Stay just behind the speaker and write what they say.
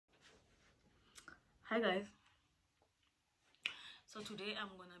Hi guys. So today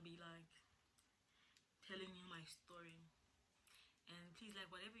I'm gonna be like telling you my story, and please,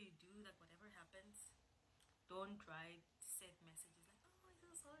 like, whatever you do, like whatever happens, don't write sad messages like, oh, I'm so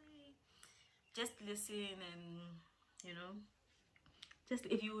sorry. Just listen, and you know, just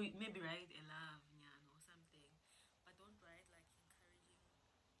if you maybe write a love yeah, or something, but don't write like encouraging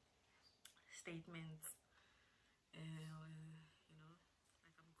statements. You know,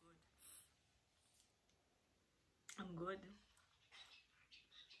 like I'm good.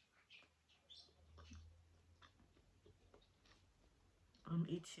 I'm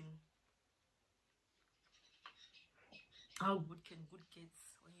eating. How good can good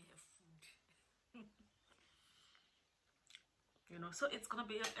kids when you have food? You know, so it's gonna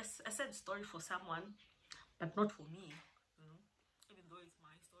be a sad story for someone, but not for me, you know, even though it's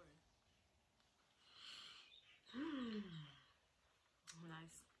my story.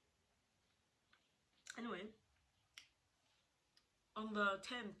 Nice. Anyway, on the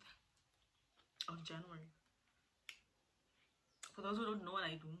 10th of January, for those who don't know what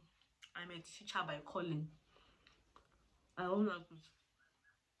I do, I'm a teacher by calling. I don't like it,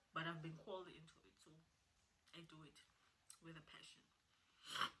 but I've been called into it, so I do it with a passion.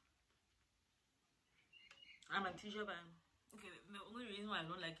 I'm a teacher by, okay, the only reason why I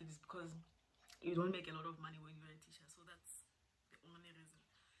don't like it is because you don't make a lot of money when you're a teacher, so that's the only reason.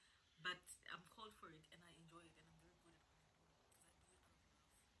 But I'm called for it and I enjoy it, and I'm very good at what I do because I do it out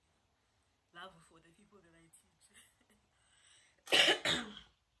of love for the people that I teach.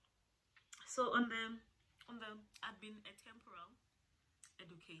 So on the I've been a temporal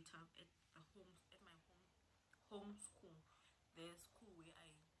educator at my home school, the school where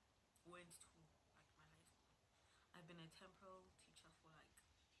I went to, like my high school. I've been a temporal teacher for like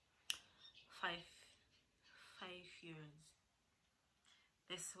five years.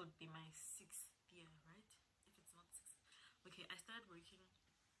 This would be my 6th year, right? If it's not 6. Okay, I started working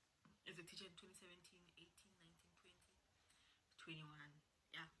as a teacher in 2017, 18, 19, 20, 21.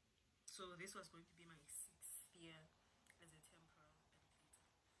 Yeah. So this was going to be my 6th year as a temporal educator.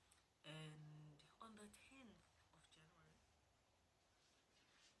 And on the 10th of January,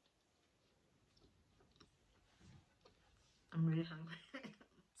 I'm really hungry.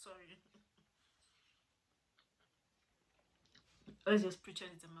 Sorry. Let's just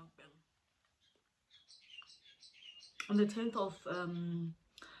pretend it's a mukbang. On the 10th of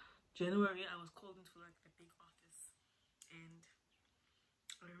January, I was called into like the big office, and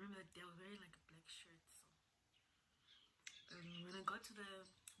I remember that they were wearing like a black shirt. So when I got to the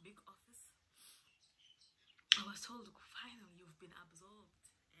big office, I was told, finally, you've been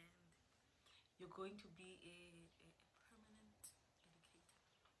absolved and you're going to be a permanent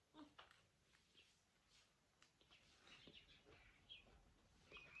educator.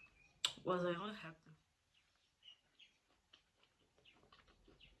 Was I not happy?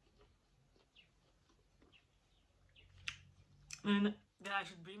 And then I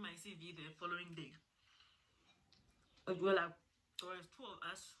should bring my CV the following day. Well, like, there was 2 of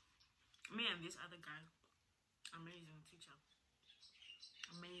us, me and this other guy. Amazing teacher.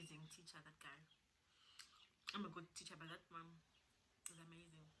 Amazing teacher, that guy. I'm a good teacher, but that one is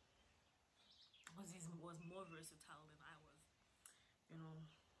amazing. Because he was more versatile than I was. You know,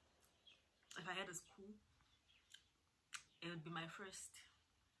 if I had a school, it would be my first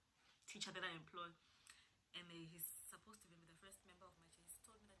teacher that I employ. And he's supposed to be the first member of my church. He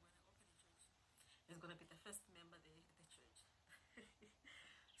told me that when I open a church, he's going to be the first member there at the church.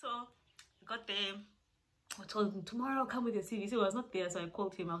 So I got there. I told him, tomorrow I'll come with your CV. So he was not there, so I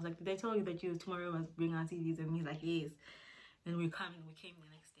called him. I was like, did I tell you that you tomorrow must bring our CVs? And he's like, yes. And we came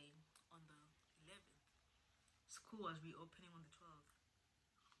the next day on the 11th. School was reopening on the 12th.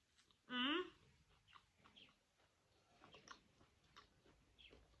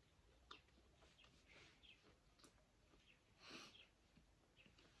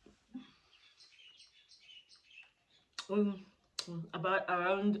 About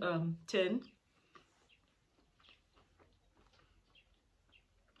around 10,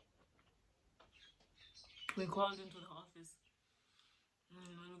 we called into the office. When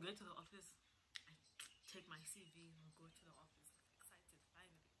we get to the office, I take my CV and go to the office, excited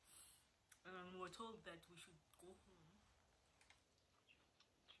finally. We were told that we should go home.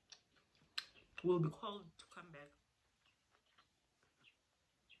 We'll be called to come back,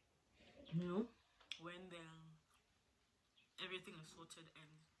 you know, when everything is sorted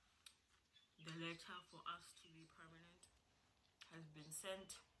and the letter for us to be permanent has been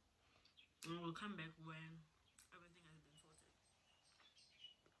sent, and we'll come back when everything has been sorted.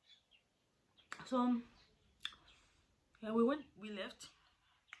 So yeah, we left,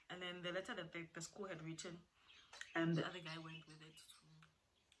 and And then the letter that the school had written, and the other guy went with it to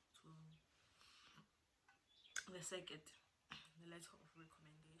the circuit, the letter of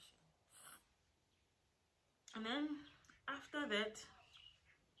recommendation. And then after that,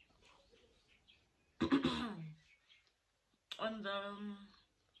 on the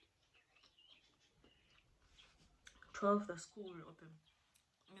 12th, the school will open.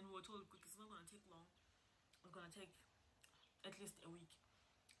 And we were told it's not going to take long. It's going to take at least a week,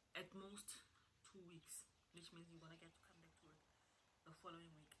 at most 2 weeks, which means you're going to get to come back to work the following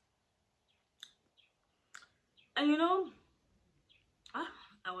week. And you know, I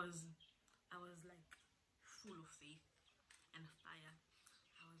was like full of faith and fire.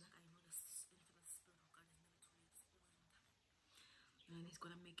 I was like, I know the infinite spirit of God is never too late, it's always on time. And he's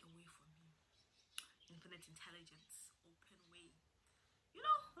gonna make a way for me. Infinite intelligence, open way. You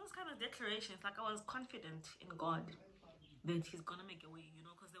know, those kind of declarations. Like I was confident in God that he's gonna make a way, you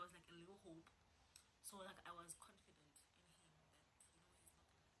know, because there was like a little hope. So like I was confident in him that, you know, he's not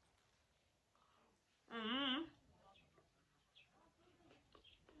gonna let me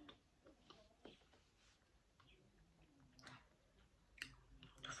down.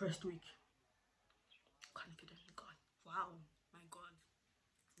 The first week, confident in God. Wow, my God,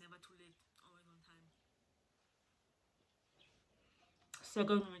 it's never too late, always on time.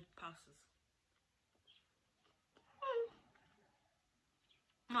 Second week passes.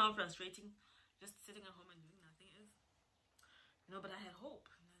 How frustrating just sitting at home and doing nothing is, you know, but I had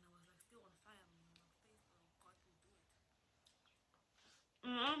hope, and then I was like still on fire. I'm like, faithful, God will do it.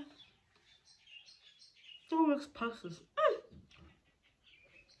 2 weeks passes.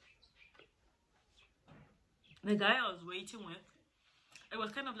 The guy I was waiting with, it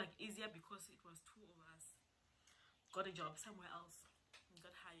was kind of like easier because it was 2 of us. Got a job somewhere else, he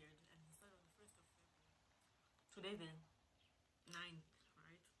got hired, and he started on the 1st of February. Today the 9th,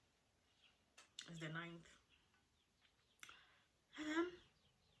 right? It's the 9th. And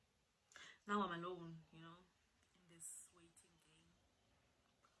now I'm alone, you know, in this waiting game.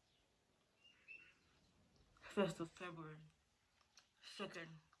 1st of February, 2nd,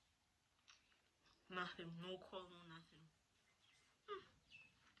 nothing, no call, no nothing.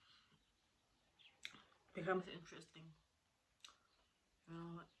 Becomes interesting.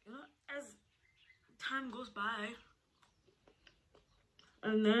 You know, as time goes by,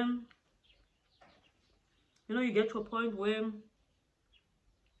 and then, you know, you get to a point where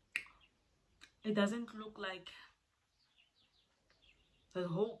it doesn't look like there's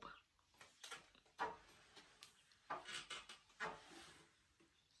hope.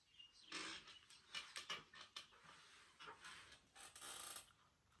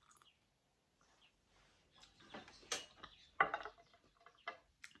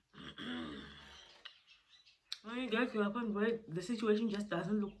 When you get to a point where the situation just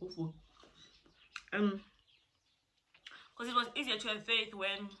doesn't look hopeful. Because it was easier to have faith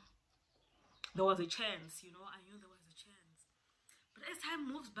when there was a chance, you know, I knew there was a chance. But as time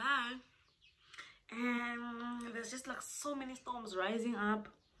moves by, and there's just like so many storms rising up,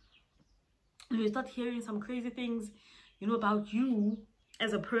 and you start hearing some crazy things, you know, about you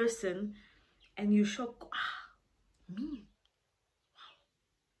as a person, and you shock, me.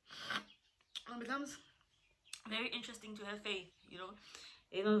 Wow. It becomes very interesting to have faith, you know.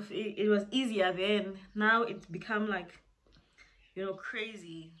 You know, it was easier then. Now it's become like, you know,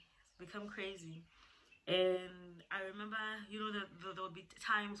 crazy. It's become crazy. And I remember, you know, that there would be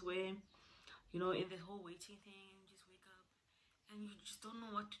times where, you know, in this whole waiting thing, you just wake up and you just don't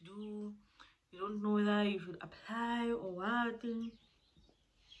know what to do. You don't know whether you should apply or what.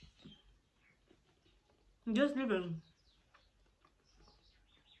 Just living.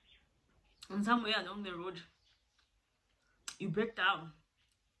 And somewhere along the road, you break down.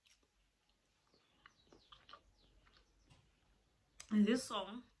 And this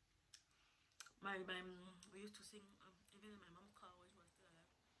song, we used to sing, even in my mom's car when she was still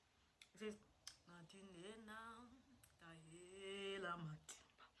alive. It says,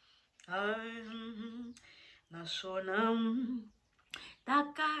 Nashona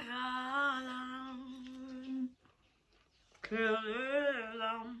Takarala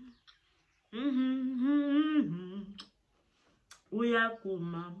Kelela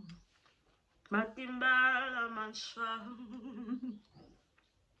Uyakuma Matimbala Mansha.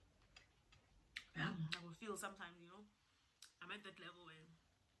 I will feel sometimes, you know, I'm at that level where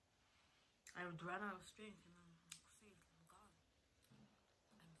I would run out of strength and I'm like, faith in God. I'm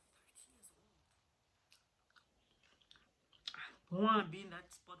 30 years old. I don't want to be in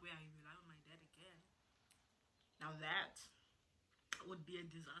that spot where I rely on my dad again. Now that would be a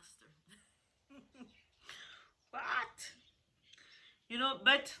disaster. What? you know.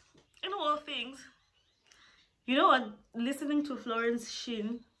 But in all things, you know what, listening to Florence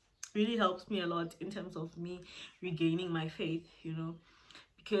Shin really helps me a lot in terms of me regaining my faith, you know,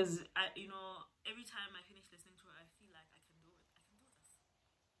 because every time I finish listening to her, I feel like I can do it. I can do this.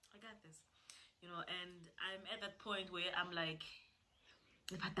 I got this, you know. And I'm at that point where I'm like,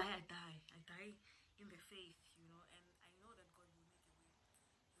 if I die, I die. I die in the faith, you know. And I know that God will make a way.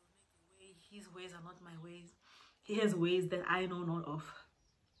 He will make a way. His ways are not my ways. He has ways that I know not of,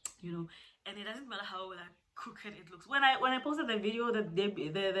 you know. And it doesn't matter how like crooked it looks. When I posted the video that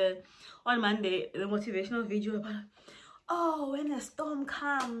the on Monday, the motivational video about, oh, when a storm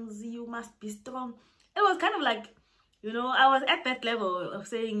comes, you must be strong. It was kind of like, you know, I was at that level of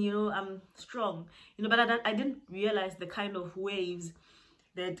saying, you know, I'm strong, you know, but I didn't realize the kind of waves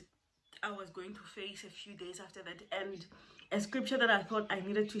that I was going to face a few days after that. And a scripture that I thought I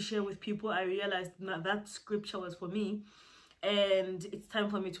needed to share with people, I realized that scripture was for me, and it's time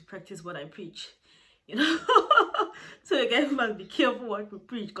for me to practice what I preach, you know. So you guys must be careful what we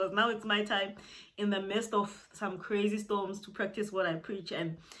preach, because now it's my time in the midst of some crazy storms to practice what I preach,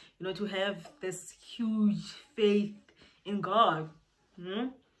 and you know, to have this huge faith in God. Hmm?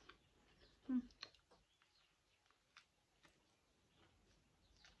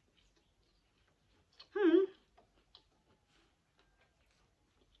 Hmm.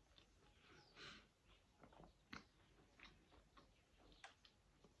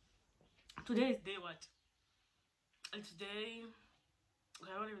 Today is day what? Today,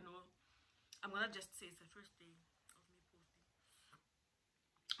 I don't even know. I'm gonna just say it's the first day of me posting.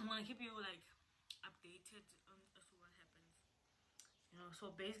 I'm gonna keep you like updated on as to what happens. You know,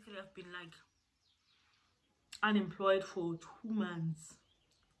 so basically I've been like unemployed for 2 months.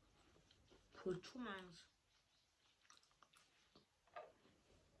 For 2 months.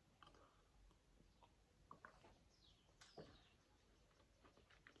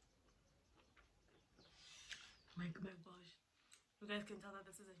 My gosh. You guys can tell that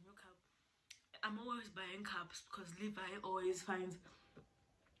this is a new cup. I'm always buying cups because Levi always finds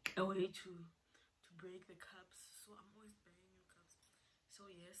a way to break the cups. So I'm always buying new cups. So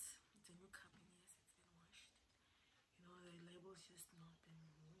yes, it's a new cup, and yes, it's been washed. You know, the label's just not been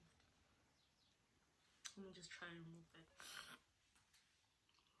removed. Let me just try and remove that.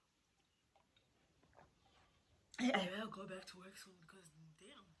 I will go back to work soon because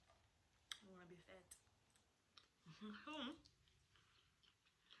damn, I want to be fat.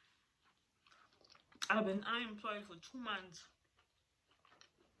 I've been unemployed for 2 months.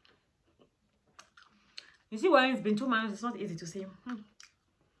 You see why it's been 2 months? It's not easy to say,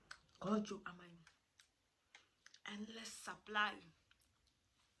 God, you are my endless supply.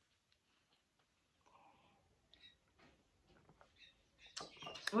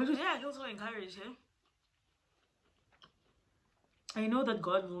 Well, today I feel so encouraged. I know that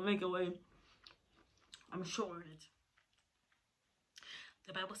God will make a way. I'm sure of it.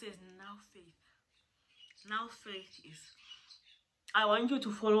 The Bible says now faith. Now faith is. I want you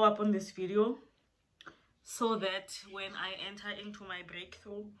to follow up on this video so that when I enter into my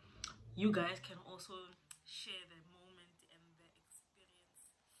breakthrough, you guys can also share the moment and the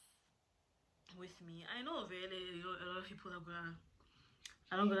experience with me. I know really, you know, a lot of people are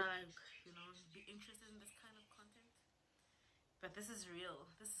not gonna like, you know, be interested in this kind of content, but this is real.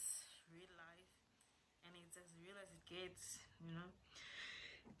 This is real life, and it's as real as it gets, you know.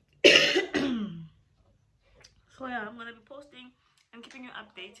 So yeah, I'm gonna be posting and keeping you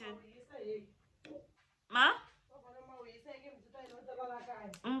updated. Ma?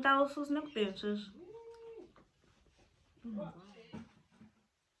 Então, os negócios.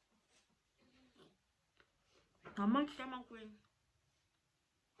 Mama que chama Queen.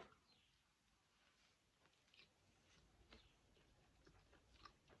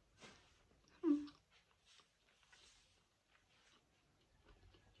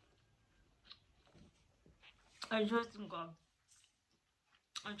 I trust in God.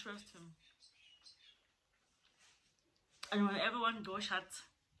 I trust Him. And whenever one door shuts,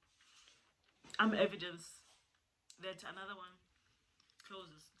 I'm evidence that another one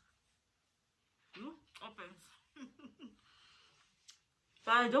closes. Opens.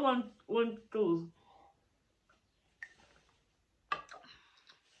 But I don't want one close.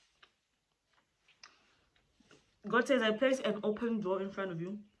 God says, I place an open door in front of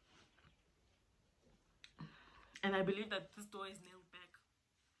you. And I believe that this door is nailed back.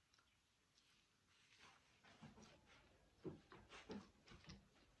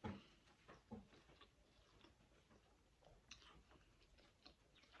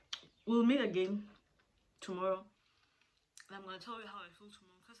 We'll meet again tomorrow. And I'm going to tell you how I feel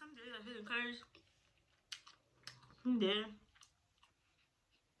tomorrow. Because some days I feel encouraged. Some days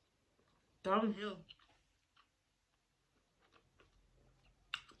downhill.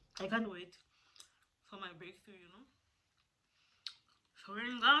 I can't wait for my breakthrough, you know. So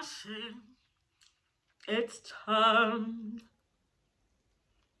when God said it's time,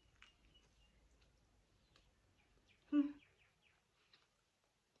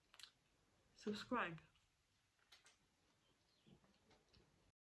 subscribe.